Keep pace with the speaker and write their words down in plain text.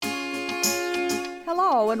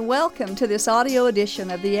Hello and welcome to this audio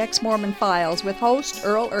edition of the Ex-Mormon Files with host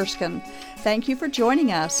Earl Erskine. Thank you for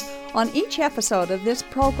joining us. On each episode of this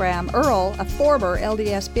program, Earl, a former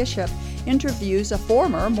LDS bishop, interviews a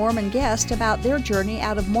former Mormon guest about their journey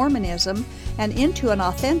out of Mormonism and into an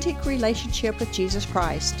authentic relationship with Jesus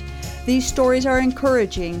Christ. These stories are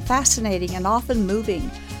encouraging, fascinating, and often moving.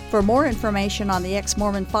 For more information on the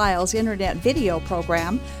Ex-Mormon Files internet video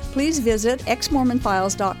program, please visit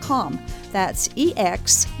exmormonfiles.com. That's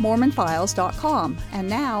exmormonfiles.com. And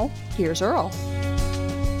now, here's Earl.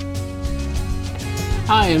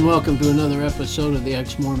 Hi, and welcome to another episode of the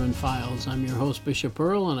Ex-Mormon Files. I'm your host, Bishop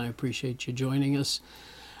Earl, and I appreciate you joining us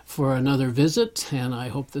for another visit, and I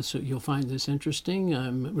hope you'll find this interesting.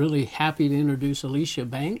 I'm really happy to introduce Aleisa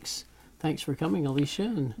Banks. Thanks for coming, Aleisa,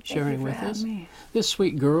 and sharing with us. Me. This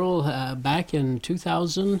sweet girl, back in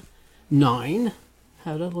 2009,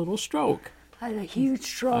 had a little stroke. I had a huge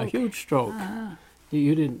stroke. A huge stroke.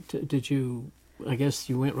 Did you, I guess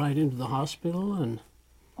you went right into the hospital? And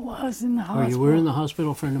well, I was in the hospital. Or you were in the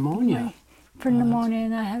hospital for pneumonia? For pneumonia,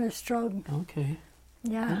 and I had a stroke. Okay.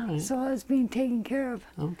 Yeah, right. So I was being taken care of.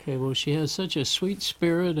 Okay, well, she has such a sweet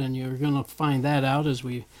spirit, and you're going to find that out as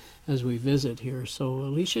we visit here. So,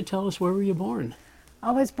 Aleisa, tell us, where were you born?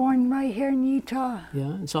 I was born right here in Utah.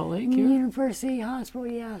 Yeah, in Salt Lake in here? University Hospital,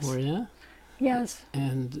 yes. Were you? Yes.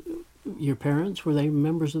 And your parents, were they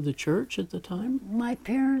members of the church at the time? My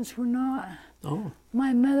parents were not. Oh.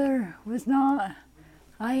 My mother was not.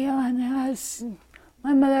 My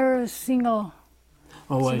mother was single.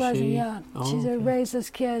 Oh, was she? Yeah. Oh, She's okay. Raised us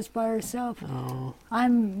kids by herself. Oh.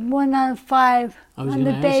 I'm one out of five. I was I'm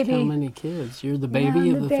the going to ask baby. How many kids? You're the baby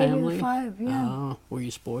of the family? Of 5, yeah. Oh, were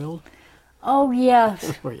you spoiled? Oh,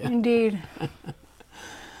 yes, Were you? indeed. But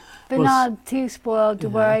Well, not too spoiled to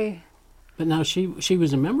where I... But now she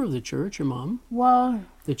was a member of the church, your mom? Well...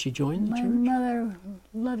 Did she join the church? My mother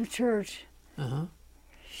loved the church. Uh-huh.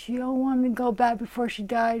 She wanted to go back before she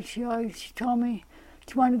died. She told me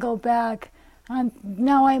she wanted to go back.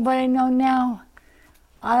 Now what I know now,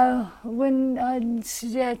 I wouldn't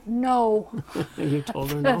suggest no. You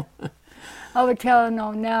told her no? I would tell her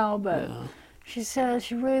no now, but Yeah. she said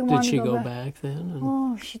she really wanted to go back. Did she go back then? And...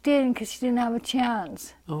 Oh, she didn't, because she didn't have a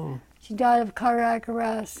chance. Oh. She died of cardiac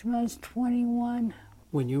arrest when I was 21.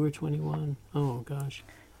 When you were 21? Oh, gosh.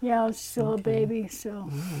 Yeah, I was still a baby, so. All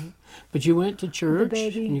right. But you went to church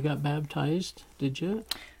and you got baptized, did you?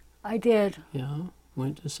 I did. Yeah.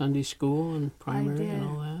 Went to Sunday school and primary and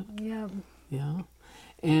all that? Yeah. Yeah.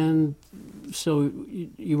 And so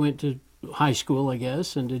you went to high school, I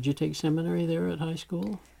guess, and did you take seminary there at high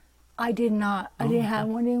school? I did not. I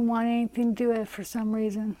didn't want anything to do with it for some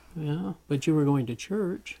reason. Yeah, but you were going to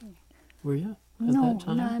church, were you? No, that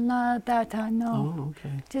time? not at that time, no. Oh,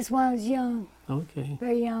 okay. Just when I was young. Okay.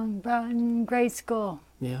 Very young, about in grade school.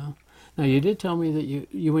 Yeah. Now, you did tell me that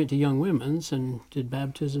you went to Young Women's and did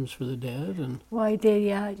baptisms for the dead. And Well, I did,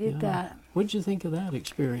 yeah, I did that. What did you think of that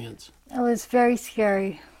experience? It was very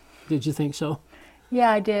scary. Did you think so?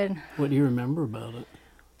 Yeah, I did. What do you remember about it?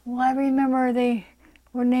 Well, I remember they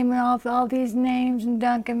were naming off all these names and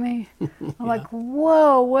dunking me. I'm like,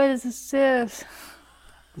 whoa, what is this?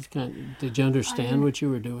 It's did you understand what you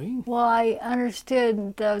were doing? Well, I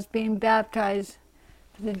understood that I was being baptized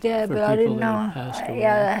for the dead, For but I didn't people that know. had passed away.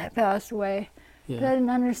 Yeah, that had passed away. Yeah. But I didn't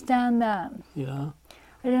understand that. Yeah.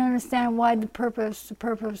 I didn't understand why the purpose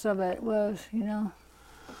of it was, Well,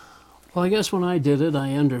 I guess when I did it,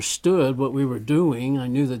 I understood what we were doing. I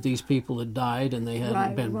knew that these people had died and they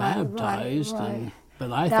hadn't been baptized. Right.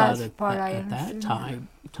 But I That's thought at that time,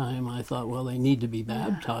 I thought, well, they need to be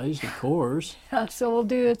baptized, of course. Yeah, so we'll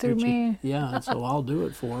do it through me. Yeah, so I'll do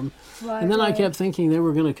it for them. Right, And then I kept thinking they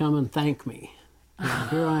were going to come and thank me. And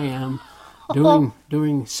here I am,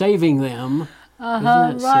 saving them. Isn't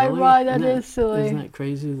that silly? Right, that is silly. Isn't that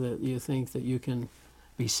crazy that you think that you can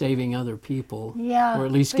be saving other people? Yeah. Or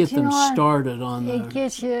at least get them started on it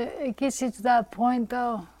gets you to that point,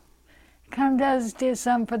 though. It kind of does do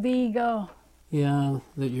something for the ego. Yeah,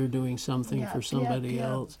 that you're doing something for somebody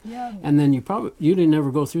else. Yeah. And then you didn't ever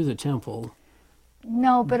go through the temple.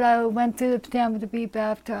 No, but I went through the temple to be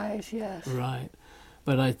baptized, yes. Right.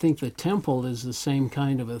 But I think the temple is the same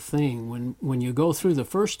kind of a thing. When you go through the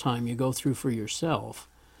first time, you go through for yourself.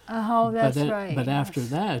 Oh, that's right. But after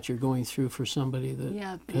that, you're going through for somebody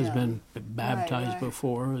that has been baptized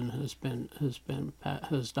before and has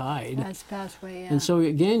died. Has passed away, yeah. And so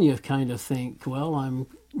again, you kind of think, well, I'm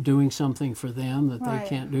doing something for them that they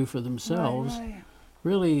can't do for themselves. Right.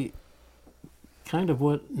 Really, kind of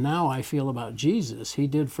what now I feel about Jesus. He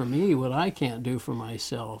did for me what I can't do for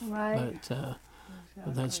myself. Right.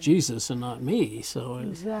 But that's Jesus and not me, so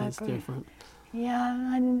it's different.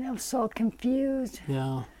 Yeah, I was so confused.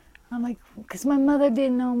 Yeah. I'm like, because my mother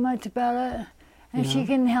didn't know much about it, and she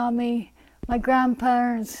couldn't help me. My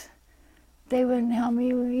grandparents, they wouldn't help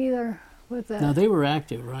me either with it. Now, they were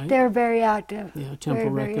active, right? They were very active. Yeah, temple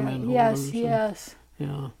recommend Yes, holders. yes.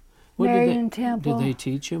 Yeah. Married in temple. Did they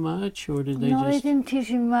teach you much, or did they No, just... they didn't teach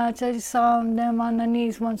me much. I just saw them on their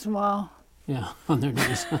knees once in a while. Yeah, on their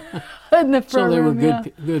knees. In the So they were room, yeah.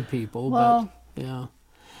 good people, Well, but yeah.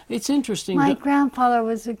 It's interesting. my grandfather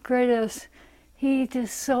was the greatest. He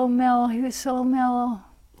just so mellow. He was so mellow.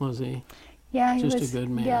 Was he? Yeah, he Just was a good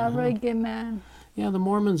man, Yeah, huh? really good man. Yeah, the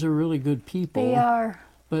Mormons are really good people. They are.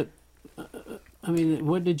 But I mean,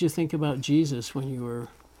 what did you think about Jesus when you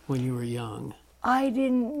were young? I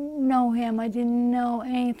didn't know him. I didn't know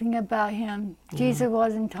anything about him. Jesus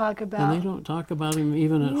wasn't talked about. And they don't talk about him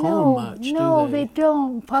even at home much, No, do they? they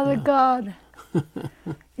don't. Father God.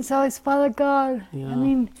 It's always Father God. Yeah. I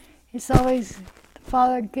mean, it's always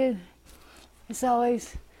Father Good. It's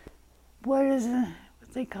always, what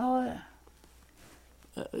they call it?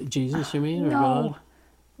 Jesus, you mean, or No. God?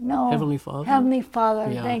 No. Heavenly Father? Heavenly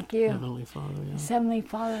Father, Yeah, thank you. Heavenly Father, yeah. It's Heavenly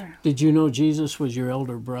Father. Did you know Jesus was your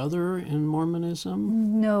elder brother in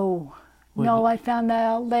Mormonism? No. What No, I found that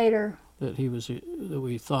out later. That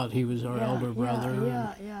we thought he was our elder brother,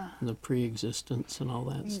 Yeah. and the pre-existence and all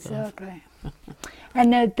that stuff. Exactly.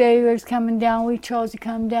 And that day was coming down, we chose to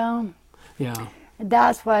come down. Yeah, And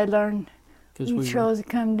that's what I learned. because We chose to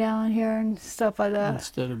come down here and stuff like that.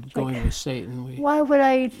 instead of going with Satan, we Why would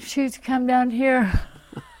I choose to come down here?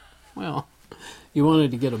 well, you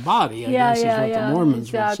wanted to get a body, I guess, is what the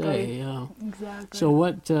Mormons would say. Yeah. Exactly. So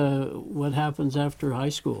what happens after high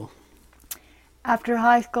school? After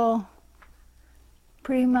high school,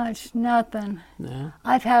 pretty much nothing. Yeah,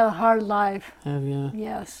 I've had a hard life. have you?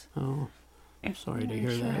 Yes. Oh, I'm sorry to hear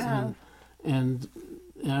sure that. have. And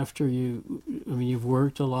after you've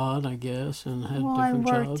worked a lot, I guess, and had Well, I different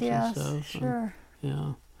worked, jobs yes, and stuff. sure.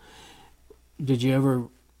 Yeah. Did you ever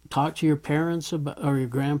talk to your parents about, or your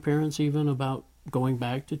grandparents even, about going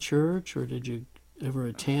back to church, or did you ever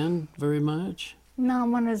attend very much? Not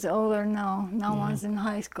when I was older, no. Not when I was in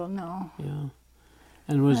high school, no. Yeah.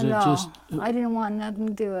 And was Not it at just... all. I didn't want nothing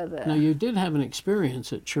to do with it. Now, you did have an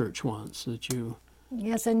experience at church once that you...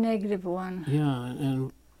 Yes, a negative one. Yeah,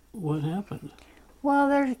 and what happened? Well,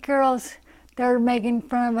 there's girls, they're making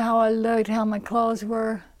fun of how I looked, how my clothes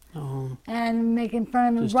were, Oh, and making fun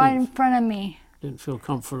of me Just right didn't- in front of me. didn't feel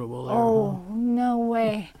comfortable there. Oh, no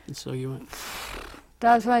way. And so you went,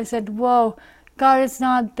 That's why I said, whoa, God is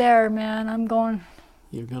not there, man. I'm going,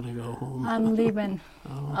 you're going to go home. I'm leaving.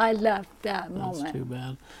 Oh, I left that that's moment. too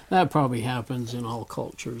bad. That probably happens in all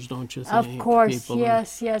cultures, don't you think? Of course, People are-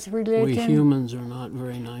 yes, yes, we religion. humans are not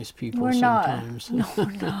very nice people We're sometimes. not. No,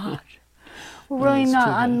 we're not. We're really it's not.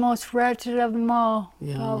 too I'm bad. the most wretched of them all,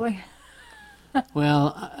 Yeah. probably.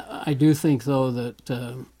 Well, I do think, though, that,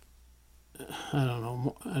 I don't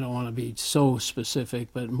know, I don't want to be so specific,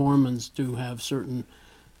 but Mormons do have certain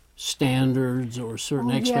standards or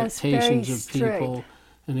certain Oh, yes, expectations very of strict. people,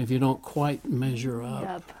 and if you don't quite measure up,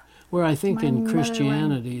 Yep. where I think My in mother went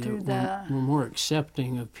Christianity through that we're more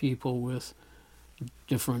accepting of people with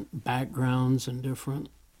different backgrounds and different,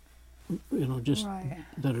 just Right.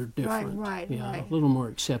 that are different. right, yeah, right. a little more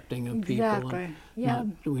accepting of people. Exactly. And Yeah.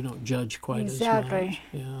 we don't judge quite as Exactly. much.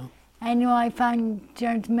 Yeah, I know I find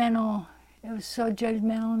judgmental. It was so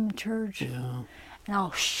judgmental in the church. yeah, And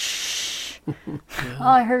I'll shh. yeah. All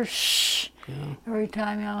I heard shh yeah. every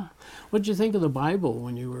time. What did you think of the Bible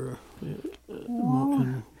when you were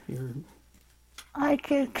in your... It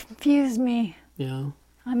could confuse me. Yeah,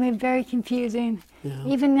 I mean, very confusing. yeah.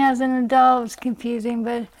 Even as an adult, it's confusing.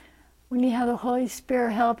 But when you have the Holy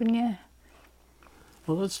Spirit helping you,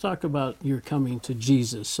 Well, let's talk about your coming to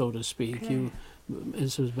Jesus, so to speak. Okay.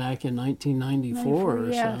 This was back in 1994 or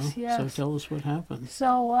Yes, so. yes. So tell us what happened.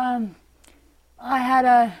 so I had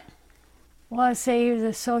I say he was an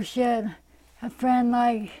associate, a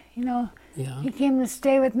friend, Yeah, he came to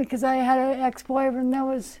stay with me because I had an ex-boyfriend that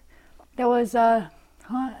was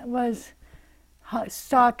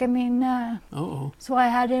stalking me. oh, So I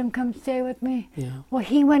had him come stay with me. yeah, Well,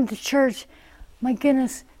 he went to church. My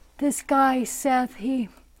goodness, this guy Seth, he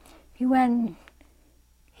went.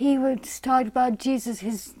 He would talk about Jesus.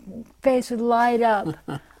 His face would light up.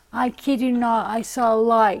 I kid you not. I saw a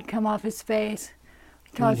light come off his face.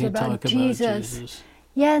 He When talks he'd about talk Jesus.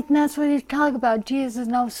 Yeah, and that's what he'd talk about, Jesus.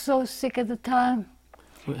 And I was so sick at the time.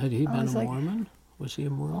 Had he been was a like- Mormon? Was he a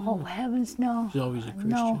Mormon? Oh heavens, no. He was always a Christian.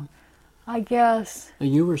 No, I guess.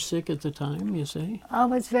 And you were sick at the time, you say? I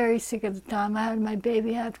was very sick at the time. I had my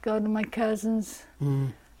baby have to go to my cousins.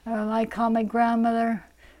 Mm. I called my grandmother,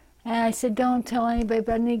 And I said, don't tell anybody,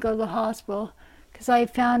 but I need to go to the hospital. Because I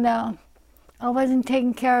found out I wasn't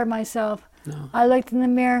taking care of myself. No. I looked in the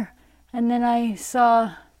mirror, and then I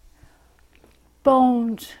saw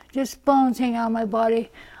bones, just bones hanging out of my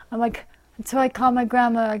body. I'm like, so I called my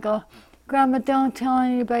grandma. I go, Grandma, don't tell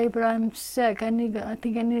anybody, but I'm sick. I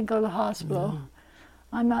think I need to go to the hospital.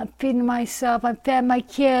 Yeah. I'm not feeding myself. I fed my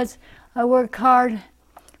kids. I work hard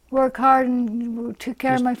and took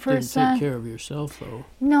care of my first son. Didn't take care of yourself, though.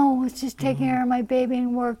 No, it's just taking care of my baby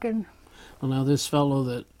and working. Well, now this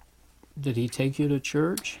fellow did he take you to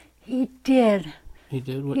church? He did. He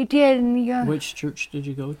did? He did. And which church did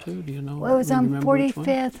you go to? Do you know? Well, it was Do you on remember which one?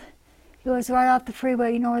 45th. It was right off the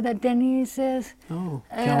freeway. You know where that Denny's is? Oh,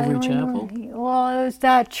 Calvary Chapel? Well, it was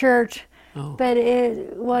that church, Oh, but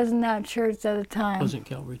it wasn't that church at the time. wasn't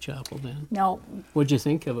Calvary Chapel then? No. What'd you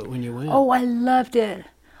think of it when you went? Oh, I loved it.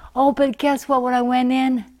 Oh, but guess what? When I went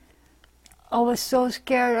in, I was so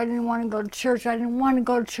scared. I didn't want to go to church. I didn't want to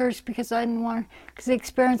go to church because because the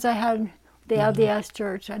experience I had at the LDS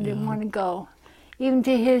church, I didn't want to go. Even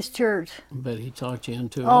to his church. But he talked you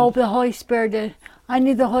into it. Oh, the Holy Spirit did. I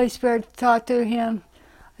need the Holy Spirit to talk to him.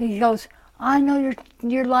 He goes, I know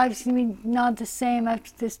your life's going to be not the same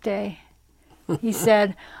after this day. He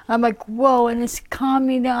said. I'm like, whoa, and it's calmed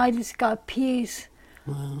me down. I just got peace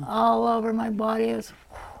all over my body. I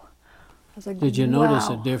was like, Did you wow. notice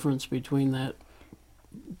a difference between that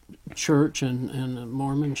church and a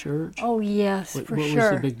Mormon church? Oh, yes, what for was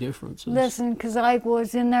sure. the big differences? Listen, because I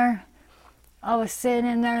was in there. I was sitting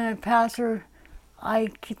in there, and the pastor, I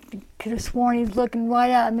could have sworn he's looking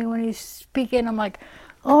right at me when he's speaking. I'm like,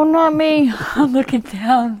 oh, not me. I'm looking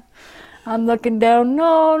down.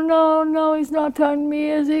 No, he's not talking to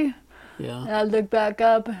me, is he? Yeah. And I look back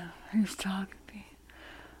up, and he's talking to me.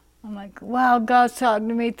 I'm like, wow, God's talking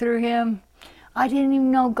to me through him. I didn't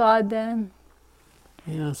even know God then.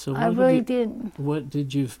 Yeah, so I really didn't.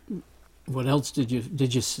 What else did you,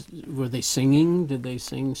 were they singing? Did they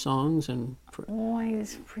sing songs? Oh,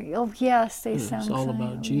 yes, they sang. It was all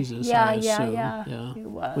about Jesus, Yeah, I assume. yeah. It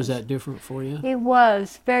was. Was that different for you? It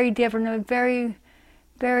was very different. It was very,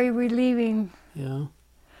 very relieving. Yeah.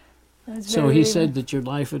 It was So very he said that your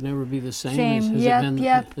life would never be the same. Has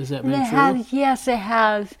Yep. Has that And been it true? has, yes, it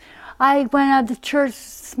has. I went out to church,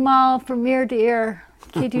 smiled from ear to ear.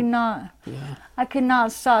 Kid you not. Yeah. I could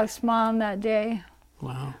not stop smiling that day.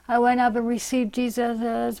 Wow. I went up and received Jesus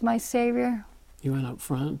as my Savior. You went up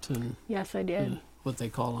front and Yes, I did. what they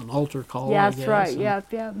call an altar call. Yeah, I that's guess, right. and-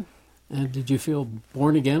 Yep. And did you feel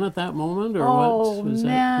born again at that moment, or Oh, what was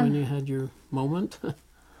man. that when you had your moment?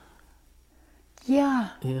 Yeah,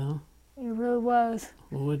 Yeah. it really was.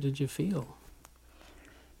 Well, what did you feel?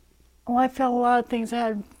 Oh, I felt a lot of things. I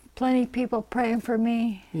had plenty of people praying for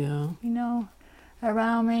me, Yeah.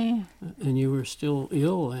 around me. And you were still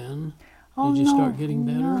ill then. Oh, Did you no, start getting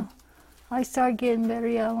better? No. I started getting better,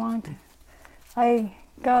 yeah, a long time. I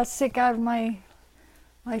got sick out of my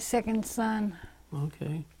second son.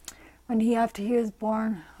 Okay. After he was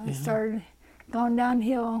born, I started going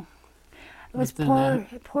downhill. It was But then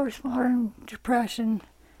postpartum depression.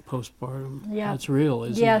 Postpartum. Yeah. That's real,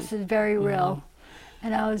 isn't it? Yes, it's very Yeah. real.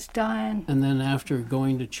 And I was dying. And then after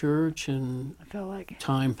going to church and I felt like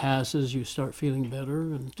time passes, you start feeling better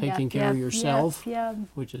and taking Yep, care of yep, yourself, Yeah,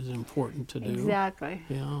 which is important to do. exactly.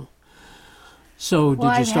 Yeah. So Well, did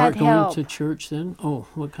I've you start had going help. to church then? Oh,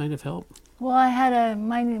 what kind of help? Well, I had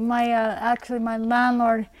actually my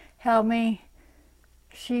landlord helped me.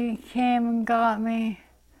 She came and got me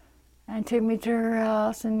and took me to her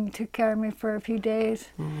house and took care of me for a few days,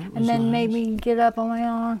 Oh, that was and then made nice. me get up on my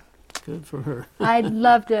own. Good for her. I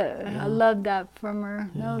loved it. Yeah. I loved that from her.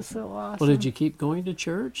 Yeah. That was so awesome. Well, did you keep going to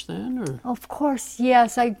church then, or? Of course,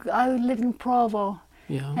 yes. I lived in Provo,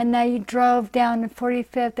 Yeah. and I drove down to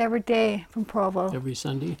 45th every day from Provo. Every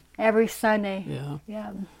Sunday? Every Sunday. Yeah.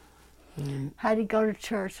 Yeah. And Had to go to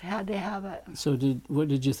church. Had to have it. so what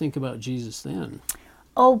did you think about Jesus then?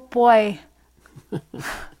 Oh boy.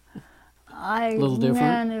 Little different?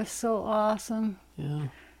 Man, it was so awesome. Yeah.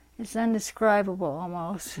 It's indescribable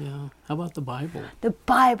almost. Yeah. How about the Bible? The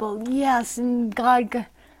Bible, yes, and the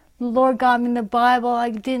Lord got me the Bible. I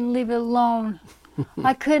didn't leave it alone.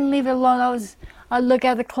 I couldn't leave it alone. I look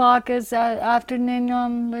at the clock as afternoon.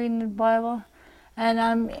 I'm reading the Bible, and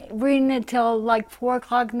I'm reading it till like 4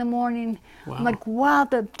 o'clock in the morning. Wow. I'm like, wow,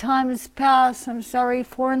 the time has passed. I'm sorry,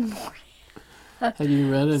 4 in the morning. Have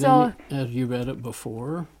you read it? So- Have you read it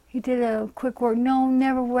before? He did a quick word. No,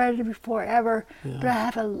 never read it before ever. Yeah.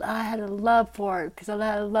 But I had a love for it because I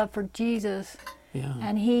had a love for Jesus, Yeah.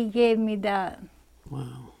 and He gave me that.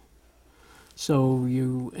 Wow. So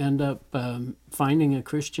you end up finding a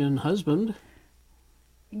Christian husband.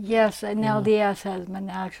 Yes, an LDS husband,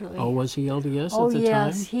 actually. Oh, was he LDS Oh, at the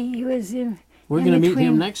yes, time? he was in. We're in going to meet between-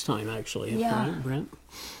 him next time, actually. Yeah. Right, Brent?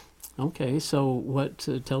 Okay, so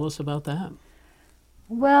tell us about that.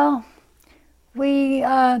 Well, we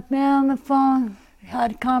met on the phone,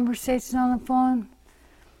 had conversations on the phone,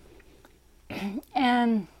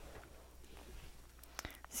 and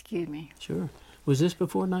excuse me. Sure. Was this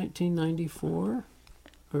before 1994?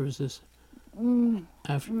 Or was this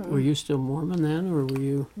after? Were you still Mormon then, or were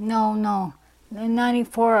you? No. In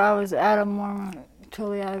 '94, I was out of Mormon,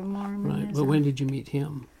 totally out of Mormonism. Right, but when did you meet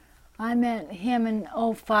him? I met him in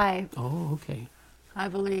 '05, Oh, okay. I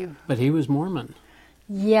believe. But he was Mormon.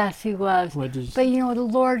 Yes, he was. What did? But you know, the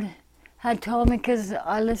Lord had told me, because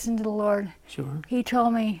I listened to the Lord. Sure. He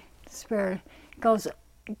told me, Spirit, goes,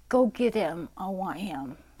 go get him. I want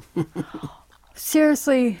him.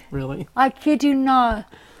 Seriously, Really? I kid you not.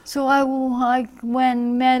 So I went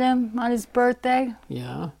and met him on his birthday,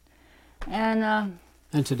 Yeah. and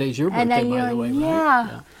today's your and birthday, then, by the way, right?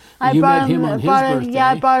 yeah. I You brought met him on his brought birthday. Yeah,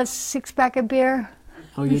 I brought a 6-pack of beer.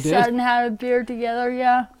 Oh, We you sat did? and had a beer together.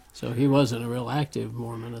 Yeah. So he wasn't a real active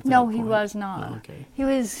Mormon at that No, point? he was not. Oh, okay. He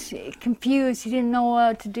was confused. He didn't know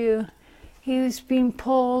what to do. He was being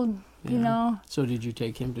pulled, you Yeah. know. So did you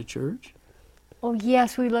take him to church? Oh,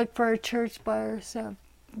 yes, we looked for a church by ourselves.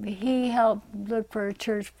 He helped look for a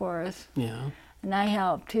church for us, Yeah. and I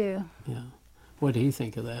helped too. Yeah. What did he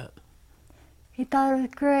think of that? He thought it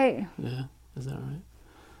was great. Yeah. Is that right?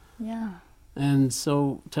 Yeah. And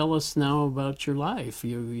so tell us now about your life.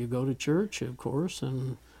 You go to church, of course,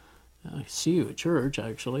 and I see you at church,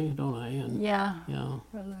 actually, don't I? And Yeah, yeah.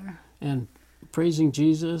 brother. And praising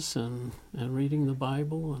Jesus and reading the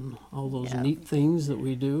Bible and all those Yeah. neat things that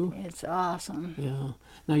we do. It's awesome. Yeah.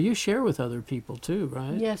 Now you share with other people too,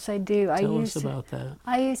 right? Yes, I do. Tell us about that.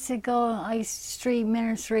 I used to go street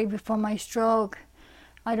ministry before my stroke.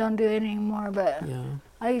 I don't do it anymore, but Yeah.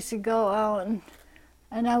 I used to go out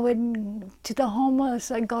and I would to the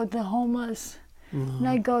homeless. I'd go to the homeless. And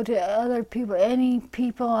I'd go to other people, any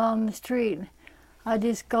people on the street. I'd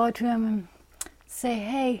just go to them and say,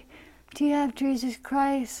 hey, do you have Jesus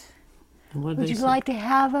Christ? And what'd Would they you say? like to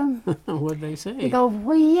have him? What'd they say? They go,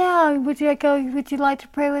 well, yeah. Would you like to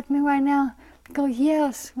pray with me right now? I go,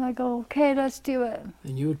 yes. I go, okay, let's do it.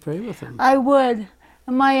 And you would pray with them. I would.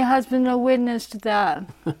 And my husband will witness to that.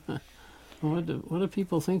 What do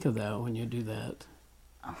people think of that when you do that?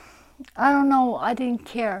 I don't know. I didn't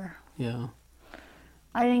care. Yeah.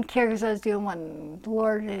 I didn't care because I was doing what the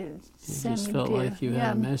Lord had You sent just me felt to do. like you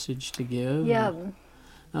had a message to give. Yeah.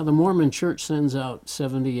 Now the Mormon Church sends out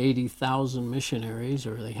 70, 80,000 missionaries,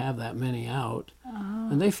 or they have that many out,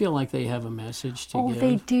 and they feel like they have a message to give. Oh,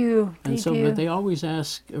 they do. They And so, do. but they always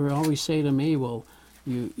ask, or always say to me, well,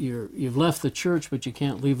 you've left the church, but you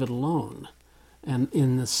can't leave it alone. And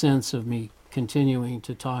in the sense of me continuing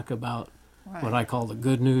to talk about what I call the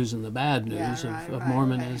good news and the bad news of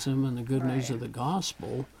Mormonism and the good news of the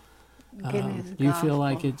gospel. Do you feel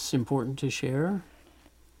like it's important to share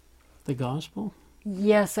the gospel?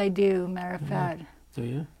 Yes, I do, matter of fact. Do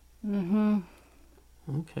you? Mm-hmm.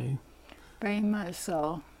 Okay. Very much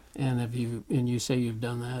so. And you say you've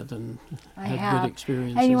done that and I had have. good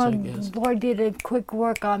experiences, And you know, I guess. the Lord did a quick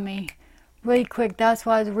work on me. Really quick. That's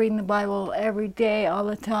why I was reading the Bible every day, all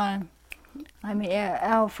the time. I mean,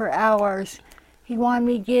 out for hours. He wanted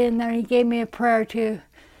me to get in there. He gave me a prayer too,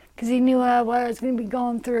 because he knew what I was going to be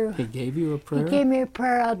going through. He gave you a prayer? He gave me a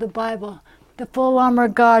prayer out of the Bible, the full armor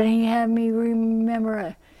of God, and he had me remember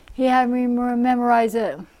it. He had me memorize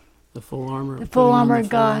it. The full armor? The full putting on armor the of full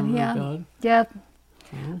God, armor yeah. of God? Yep.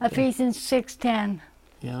 Okay. Ephesians 6:10.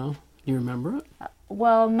 Yeah. You remember it?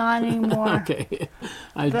 Well, not anymore. Okay.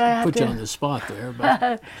 I But I have put you to- on the spot there,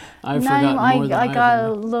 but I've Not forgotten even- more than I got a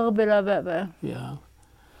remember. little bit of it, but Yeah.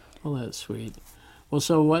 Well, that's sweet. Well,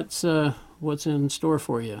 so what's in store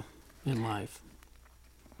for you in life?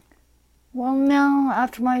 well, now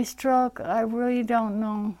after my stroke, I really don't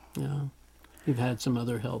know. Yeah. You've had some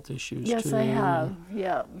other health issues too. Yes, I have.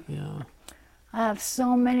 Yep. Yeah. I have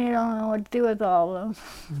so many. I don't know what to do with all of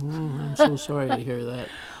them. Oh, I'm so sorry to hear that.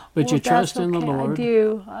 But Well, you trust that's in the okay.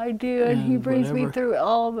 Lord. I do, and He And brings me whatever- through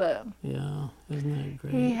all of it. Yeah. Isn't that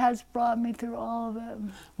great? He has brought me through all of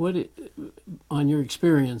it. On your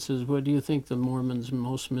experiences, what do you think the Mormons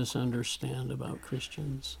most misunderstand about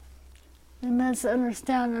Christians? They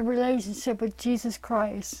misunderstand the relationship with Jesus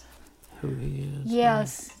Christ. Who He is?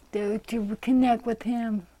 Yes, to connect with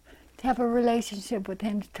Him, to have a relationship with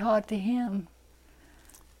Him, to talk to Him.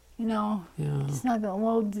 You know, Yeah. it's not going,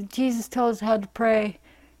 well, Jesus told us how to pray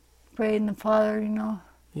in the Father, you know.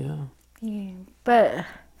 Yeah. But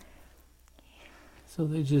So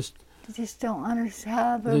they just They just don't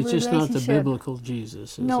have a It's just relationship. not the biblical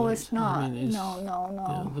Jesus, is No, it? it's not. I mean, it's,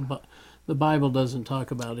 No. Yeah, the Bible doesn't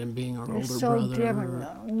talk about him being our They're older so brother.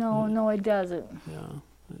 different. No, it doesn't. Yeah,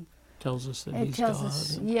 it tells us that It he's tells God.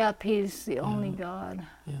 us, and- yep, he's the only God.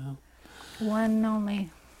 yeah. One and only.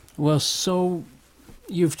 Well, so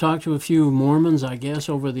you've talked to a few Mormons, I guess,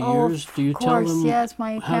 over the years. Do you Of course, tell them? yes,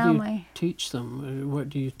 my How do you family. teach them? What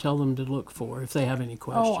do you tell them to look for if they have any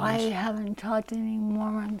questions? Oh, I haven't talked to any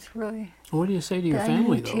Mormons, really. What do you say to your But I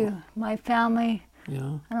family, need though? to. My family,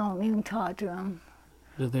 Yeah. I don't even talk to them.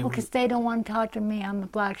 Do they? Because they don't want to talk to me. I'm the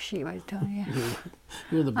black sheep, I tell you.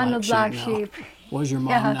 You're the black I'm the sheep black now. sheep. Was your mom?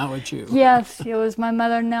 Yeah. Now it's you. Yes, it was my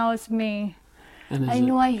mother, now it's me. And I is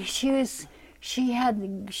knew it, she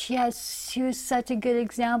was such a good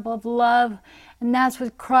example of love, and that's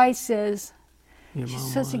what Christ is. your She's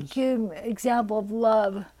mom such a was? good example of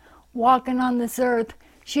love. Walking on this earth,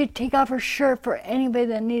 she'd take off her shirt for anybody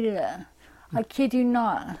that needed it. I kid you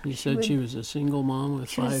not. You said she was a single mom with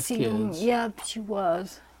she was 5 single. kids. Yep, she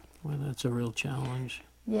was. Well, that's a real challenge.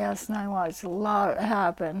 Yes, and I watched a lot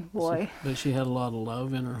happen, boy. But she had a lot of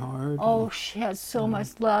love in her heart. Oh, she had so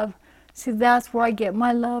much love. See, that's where I get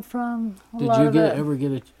my love from. Did you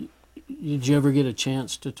ever get a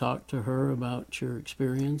chance to talk to her about your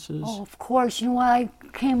experiences? Oh, of course. You know what? I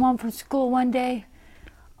came home from school one day.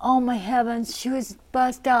 Oh, my heavens. She was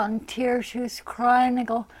bust out in tears. She was crying. I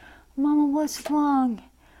go, Mama, what's wrong?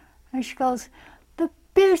 And she goes, the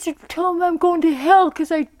bishop told me I'm going to hell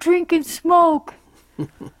because I drink and smoke.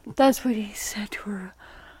 That's what he said to her.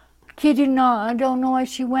 Kid you not. I don't know what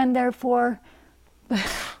she went there for. But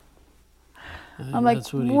I'm like,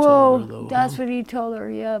 that's what he whoa. told her, though, That's huh? what he told her,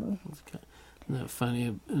 yep. Isn't that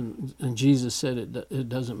funny? And Jesus said it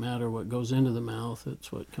doesn't matter what goes into the mouth,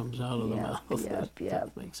 it's what comes out of the mouth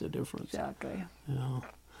that makes a difference. Exactly. Yeah.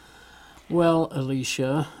 Well,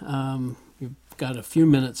 Aleisa, you've got a few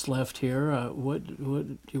minutes left here. What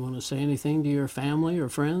do you want to say? Anything to your family or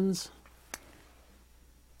friends?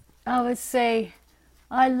 I would say,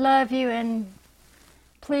 I love you, and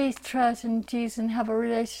please trust in Jesus and have a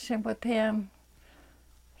relationship with Him.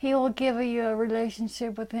 He will give you a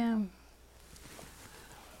relationship with Him.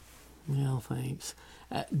 Well, thanks.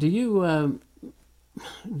 Do you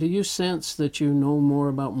sense that you know more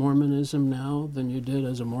about Mormonism now than you did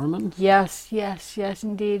as a Mormon? Yes,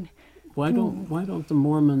 indeed. Why don't the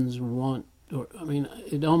Mormons want? I mean,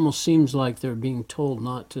 it almost seems like they're being told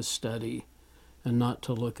not to study and not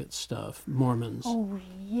to look at stuff. Mormons. Oh,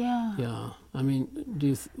 yeah. Yeah. I mean,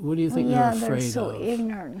 what do you think yeah, they're afraid they're so of?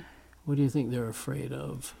 ignorant. What do you think they're afraid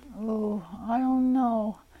of? Oh, I don't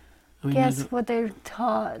know. I mean, Guess what they're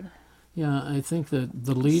taught. Yeah, I think that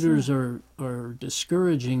the leaders are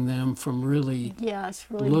discouraging them from really Yes,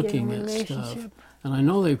 really looking getting a at stuff. relationship. And I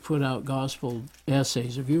know they put out gospel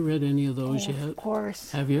essays. Have you read any of those yet? Of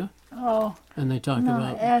course. Have you? Oh, And they talk not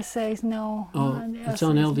about essays, no. oh, not it's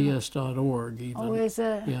on essays, no. LDS.org even. Oh, is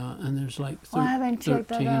it? Yeah, and there's like I haven't checked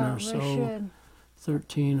that 13 out. or I so should.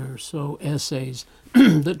 13 or so essays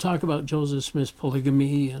that talk about Joseph Smith's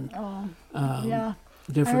polygamy and Oh, um, yeah.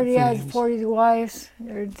 I different heard he has things. 40 wives.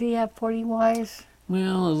 Or did he have 40 wives?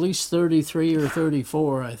 Well, at least 33 or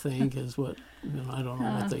 34, I think, is what, I don't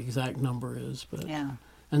know what the exact number is. But Yeah.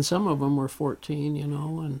 And some of them were 14,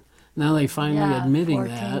 and now they finally admitting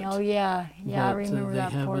 14. that. Oh, yeah. Yeah, I but, remember they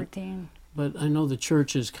that haven't. 14. But I know the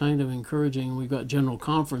church is kind of encouraging. We've got General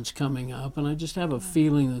Conference coming up, and I just have a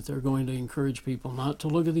feeling that they're going to encourage people not to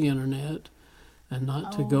look at the internet and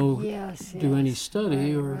not to go do any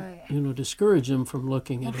study or discourage them from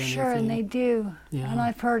looking at anything. Sure, and they do. Yeah. And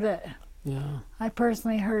I've heard it. Yeah. I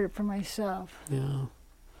personally heard it for myself. Yeah.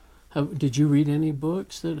 Did you read any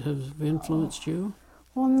books that have influenced you?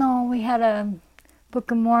 Well, no, we had a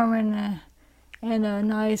Book of Mormon and a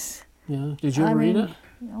nice... Yeah. Did you ever read it?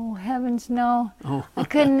 Oh, heavens, no. Oh. I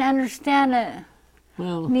couldn't understand it.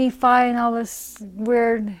 Well. Nephi and all this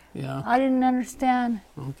weird. Yeah. I didn't understand.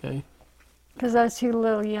 Okay. Because I was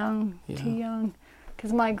too young.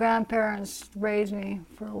 Because my grandparents raised me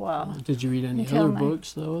for a while. Did you read any Until other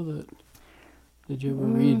books, though? Did you ever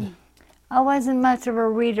read? I wasn't much of a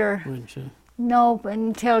reader. Weren't you? Nope,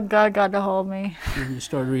 until God got a hold of me. When you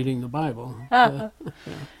started reading the Bible.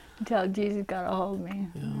 Until Jesus got a hold of me.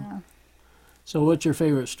 Yeah. So what's your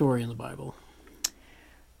favorite story in the Bible?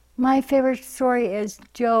 My favorite story is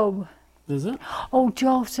Job. Is it? Oh,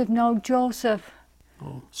 Joseph. No, Joseph.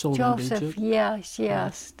 Oh, sold into Joseph, Egypt?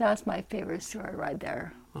 yes. That's my favorite story right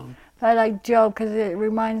there. Oh. I like Job because it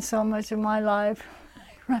reminds so much of my life.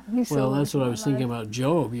 Well, that's what I was thinking about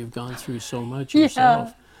Job. You've gone through so much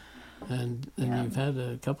yourself. And you've had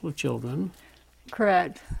a couple of children.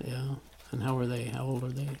 Correct. Yeah. And how are they? How old are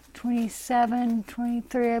they? 27,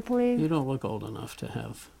 23, I believe. You don't look old enough to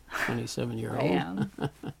have 27-year-old. I am.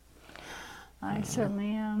 I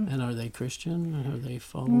certainly am. And are they Christian? Or are they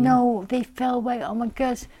following? No, they fell away. Oh my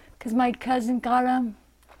gosh, because my cousin got them.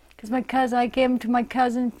 I gave them to my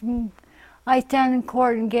cousin. I stand in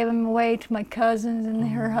court and gave them away to my cousins and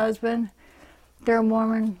her husband. They're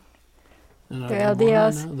Mormon. And They're they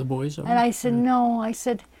Mormon LDS. now? The boys are? And I said, no.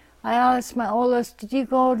 I asked my oldest, did you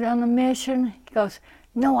go on a mission? He goes,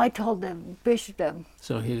 no, I told the bishop them.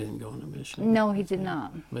 So he didn't go on a mission? No, he did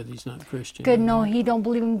not. But he's not Christian? Good, no, he don't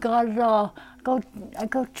believe in God at all. I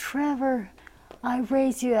go, Trevor, I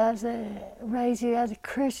raise you as a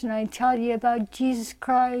Christian. I tell you about Jesus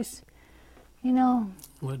Christ. You know.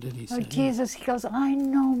 What did he say? Like Jesus, he goes, I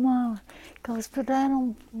know, Mom. He goes, but I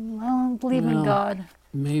don't believe in God.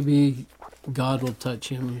 Maybe God will touch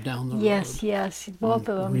him down the road. Yes, both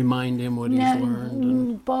of them. Remind him what he's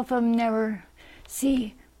learned. Both of them never.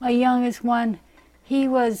 See, my youngest one, he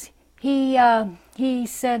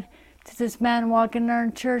said to this man walking there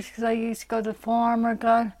in church, because I used to go to the farmer,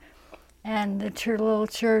 God, and the little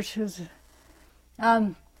church was,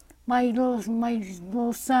 my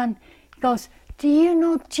little son, he goes, do you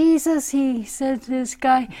know Jesus? He said to this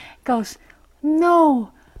guy, he goes,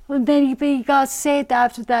 no. Well, then he got saved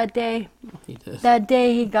after that day. He did. That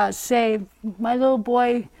day he got saved. My little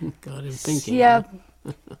boy. Got him thinking. Yeah.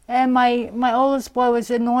 And my oldest boy was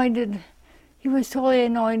anointed. He was totally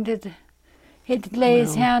anointed. He'd lay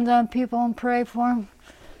his hands on people and pray for them.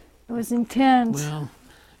 It was intense. Well,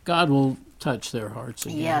 God will touch their hearts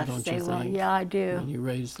again, yes, don't they you will. think? Yeah, I do. When you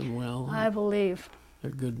raise them well. I believe. They're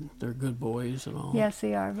good boys and all. Yes,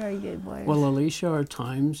 they are very good boys. Well, Aleisa, our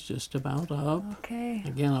time's just about up. Okay.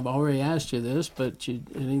 Again, I've already asked you this, but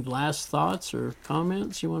any last thoughts or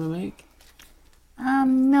comments you want to make?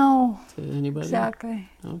 No. To anybody? Exactly.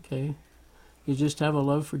 Okay. You just have a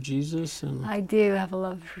love for Jesus, and I do have a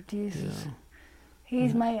love for Jesus. Yeah.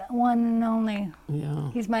 He's my one and only. Yeah.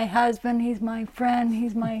 He's my husband. He's my friend.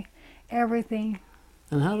 He's my everything.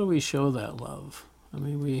 And how do we show that love? I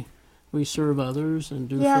mean, we serve others and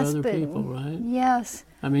do for other people, right? Yes.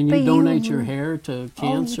 I mean, you donate your hair to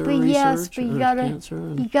cancer research yes, but you gotta,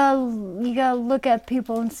 cancer. You gotta look at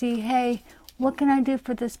people and see, hey, what can I do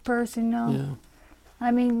for this person? You know? Yeah.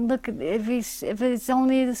 I mean, look at if it's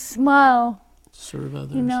only a smile. Serve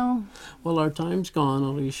others. You know. Well, our time's gone,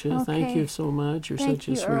 Aleisa. Okay. Thank you so much. You're such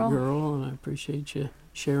a sweet girl, and I appreciate you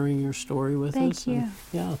sharing your story with us. Thank you.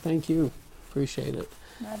 Yeah, thank you. Appreciate it.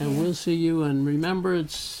 And we'll see you. And remember,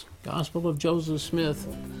 it's Gospel of Joseph Smith,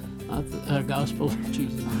 not the Gospel of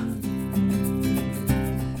Jesus.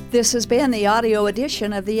 This has been the audio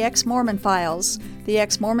edition of the Ex-Mormon Files. The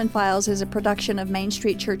Ex-Mormon Files is a production of Main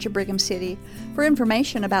Street Church of Brigham City. For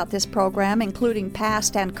information about this program, including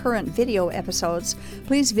past and current video episodes,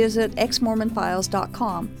 please visit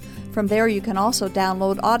exmormonfiles.com. From there, you can also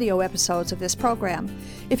download audio episodes of this program.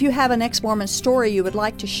 If you have an Ex-Mormon story you would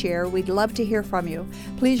like to share, we'd love to hear from you.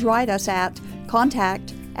 Please write us at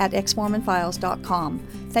contact@exmormonfiles.com.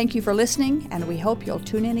 Thank you for listening, and we hope you'll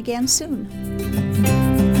tune in again soon.